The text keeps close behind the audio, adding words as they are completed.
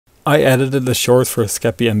I edited the short for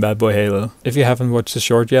Skeppy and BadBoyHalo. If you haven't watched the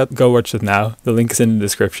short yet, go watch it now. The link is in the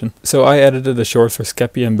description. So I edited a short for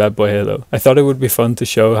Skeppy and BadBoyHalo. I thought it would be fun to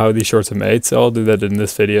show how these shorts are made, so I'll do that in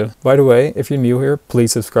this video. By the way, if you're new here,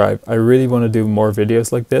 please subscribe. I really want to do more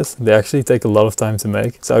videos like this. They actually take a lot of time to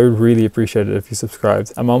make, so I would really appreciate it if you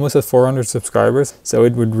subscribed. I'm almost at 400 subscribers, so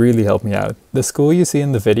it would really help me out. The school you see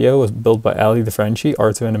in the video was built by Ali the Frenchie,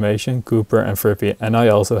 Art2 Animation, Cooper and Frippy, and I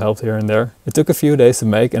also helped here and there. It took a few days to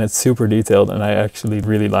make and it's super detailed and I actually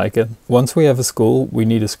really like it. Once we have a school, we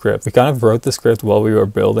need a script. We kind of wrote the script while we were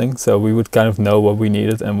building, so we would kind of know what we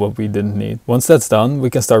needed and what we didn't need. Once that's done, we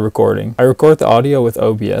can start recording. I record the audio with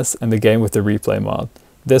OBS and the game with the replay mod.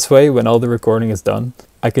 This way, when all the recording is done,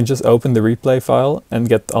 I can just open the replay file and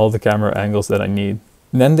get all the camera angles that I need.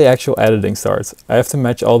 And then the actual editing starts. I have to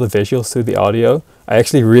match all the visuals to the audio. I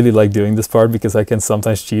actually really like doing this part because I can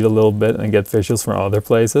sometimes cheat a little bit and get visuals from other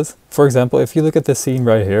places. For example, if you look at this scene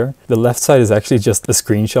right here, the left side is actually just a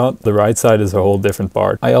screenshot, the right side is a whole different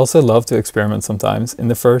part. I also love to experiment sometimes. In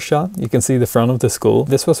the first shot, you can see the front of the school.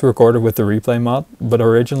 This was recorded with the replay mod, but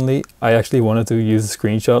originally I actually wanted to use a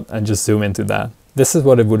screenshot and just zoom into that. This is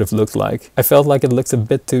what it would have looked like. I felt like it looks a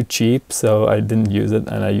bit too cheap, so I didn't use it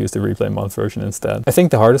and I used the replay mod version instead. I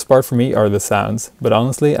think the hardest part for me are the sounds, but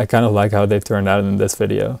honestly I kind of like how they've turned out in this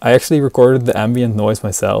video. I actually recorded the ambient noise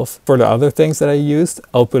myself. For the other things that I used,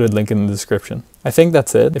 I'll put a link in the description. I think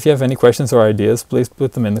that's it. If you have any questions or ideas, please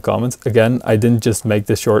put them in the comments. Again, I didn't just make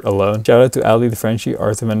this short alone. Shout out to Ali the Frenchie,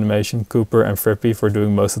 Art2 Animation, Cooper and Frippy for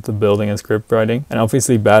doing most of the building and script writing. And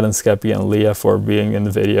obviously Bad and Skeppy and Leah for being in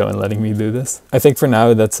the video and letting me do this. I think for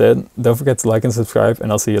now that's it. Don't forget to like and subscribe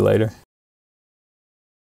and I'll see you later.